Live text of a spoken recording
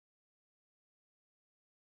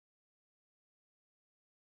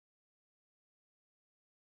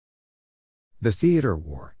The Theatre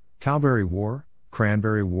War, Cowberry War,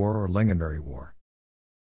 Cranberry War or Lingonberry War,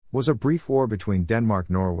 was a brief war between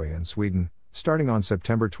Denmark, Norway and Sweden, starting on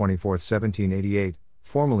September 24, 1788,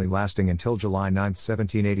 formally lasting until July 9,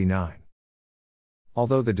 1789.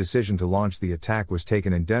 Although the decision to launch the attack was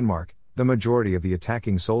taken in Denmark, the majority of the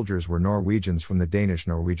attacking soldiers were Norwegians from the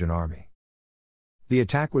Danish-Norwegian army. The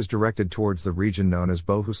attack was directed towards the region known as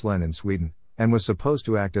Bohuslän in Sweden, and was supposed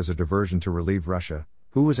to act as a diversion to relieve Russia,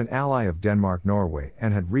 who was an ally of Denmark-Norway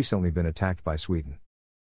and had recently been attacked by Sweden.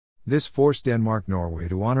 This forced Denmark-Norway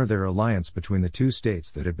to honor their alliance between the two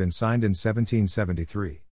states that had been signed in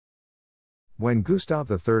 1773. When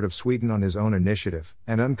Gustav III of Sweden on his own initiative,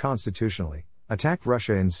 and unconstitutionally, attacked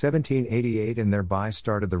Russia in 1788 and thereby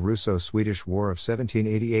started the Russo-Swedish War of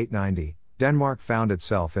 1788-90, Denmark found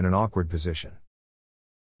itself in an awkward position.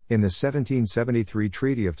 In the 1773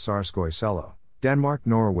 Treaty of Tsarskoye Selo,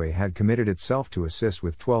 Denmark-Norway had committed itself to assist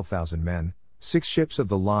with 12,000 men, 6 ships of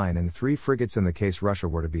the line and 3 frigates in the case Russia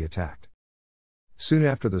were to be attacked. Soon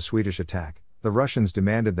after the Swedish attack, the Russians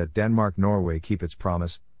demanded that Denmark-Norway keep its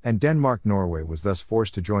promise, and Denmark-Norway was thus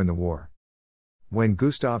forced to join the war. When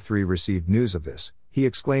Gustav III received news of this, he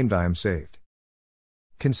exclaimed, "I am saved."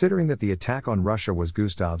 Considering that the attack on Russia was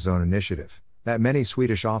Gustav's own initiative, that many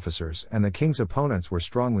Swedish officers and the king's opponents were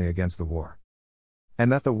strongly against the war,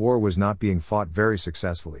 and that the war was not being fought very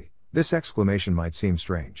successfully, this exclamation might seem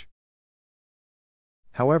strange.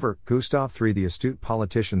 However, Gustav III, the astute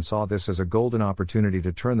politician, saw this as a golden opportunity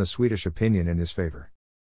to turn the Swedish opinion in his favor.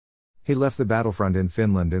 He left the battlefront in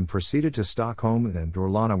Finland and proceeded to Stockholm and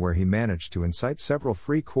Dalarna, where he managed to incite several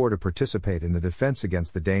free corps to participate in the defense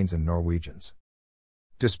against the Danes and Norwegians.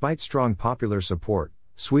 Despite strong popular support,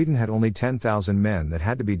 Sweden had only 10,000 men that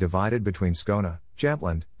had to be divided between Skåne,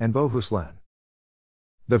 Jämtland, and Bohuslän.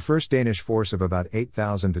 The first Danish force of about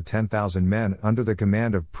 8,000 to 10,000 men under the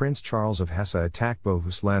command of Prince Charles of Hesse attacked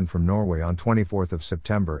Bohuslän from Norway on 24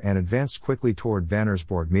 September and advanced quickly toward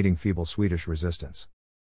Vänersborg, meeting feeble Swedish resistance.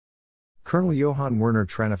 Colonel Johan Werner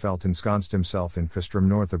Trenefelt ensconced himself in Kustrum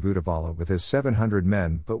north of Uddevalla with his 700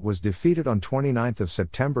 men but was defeated on 29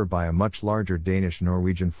 September by a much larger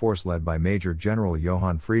Danish-Norwegian force led by Major General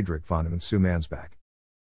Johan Friedrich von Unsumansbach.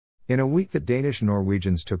 In a week the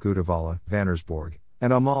Danish-Norwegians took Uddevalla, Vänersborg,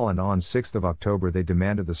 and Amal, and on 6 October they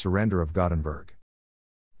demanded the surrender of Gothenburg.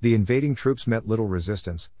 The invading troops met little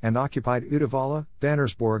resistance, and occupied Uddevalla,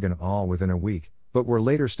 Vänersborg and Amal within a week, but were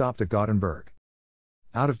later stopped at Gothenburg.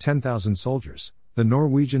 Out of 10,000 soldiers, the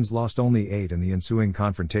Norwegians lost only 8 in the ensuing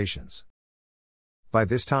confrontations. By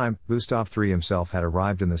this time, Gustav III himself had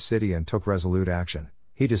arrived in the city and took resolute action.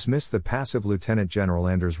 He dismissed the passive Lieutenant General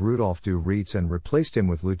Anders Rudolf du Rietz and replaced him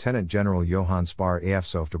with Lieutenant General Johan Spar af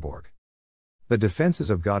Softeborg. The defenses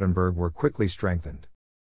of Gothenburg were quickly strengthened.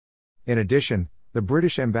 In addition, the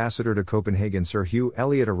British ambassador to Copenhagen Sir Hugh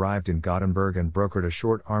Elliot arrived in Gothenburg and brokered a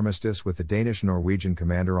short armistice with the Danish-Norwegian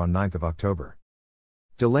commander on 9 October.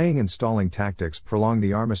 Delaying and stalling tactics prolonged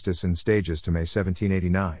the armistice in stages to May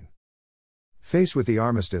 1789. Faced with the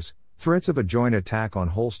armistice, threats of a joint attack on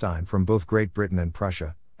Holstein from both Great Britain and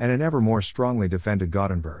Prussia, and an ever more strongly defended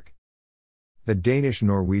Gothenburg, the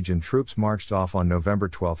Danish-Norwegian troops marched off on November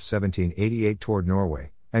 12, 1788 toward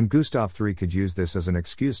Norway, and Gustav III could use this as an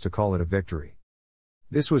excuse to call it a victory.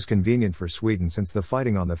 This was convenient for Sweden since the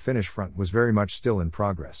fighting on the Finnish front was very much still in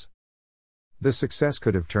progress. The success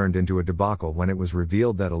could have turned into a debacle when it was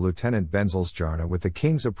revealed that a Lieutenant Benzelsjarna with the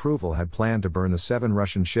king's approval had planned to burn the 7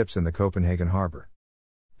 Russian ships in the Copenhagen harbor.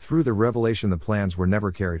 Through the revelation the plans were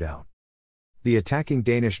never carried out. The attacking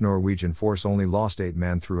Danish-Norwegian force only lost 8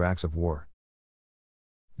 men through acts of war.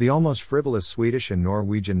 The almost frivolous Swedish and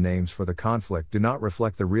Norwegian names for the conflict do not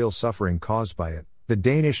reflect the real suffering caused by it. The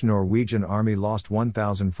Danish-Norwegian army lost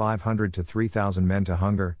 1,500 to 3,000 men to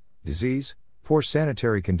hunger, disease, poor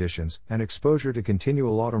sanitary conditions, and exposure to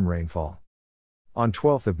continual autumn rainfall. On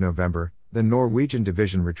 12 November, the Norwegian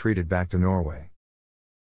division retreated back to Norway.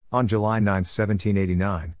 On July 9,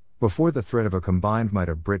 1789, before the threat of a combined might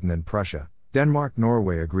of Britain and Prussia,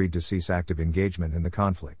 Denmark-Norway agreed to cease active engagement in the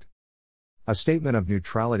conflict. A statement of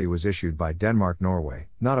neutrality was issued by Denmark-Norway,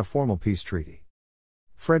 not a formal peace treaty.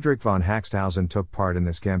 Frederick von Haxthausen took part in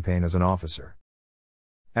this campaign as an officer.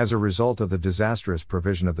 As a result of the disastrous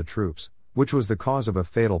provision of the troops, which was the cause of a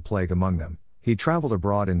fatal plague among them, he traveled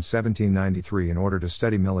abroad in 1793 in order to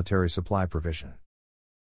study military supply provision.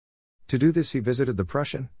 To do this he visited the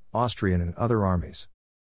Prussian, Austrian and other armies.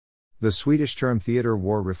 The Swedish term theatre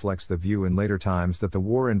war reflects the view in later times that the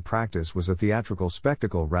war in practice was a theatrical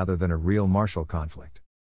spectacle rather than a real martial conflict.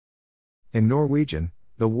 In Norwegian,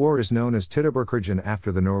 the war is known as Tyttebærkrigen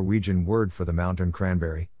after the Norwegian word for the mountain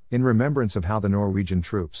Cranberry, in remembrance of how the Norwegian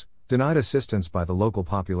troops, Denied assistance by the local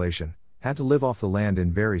population, had to live off the land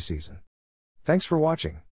in berry season. Thanks for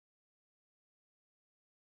watching.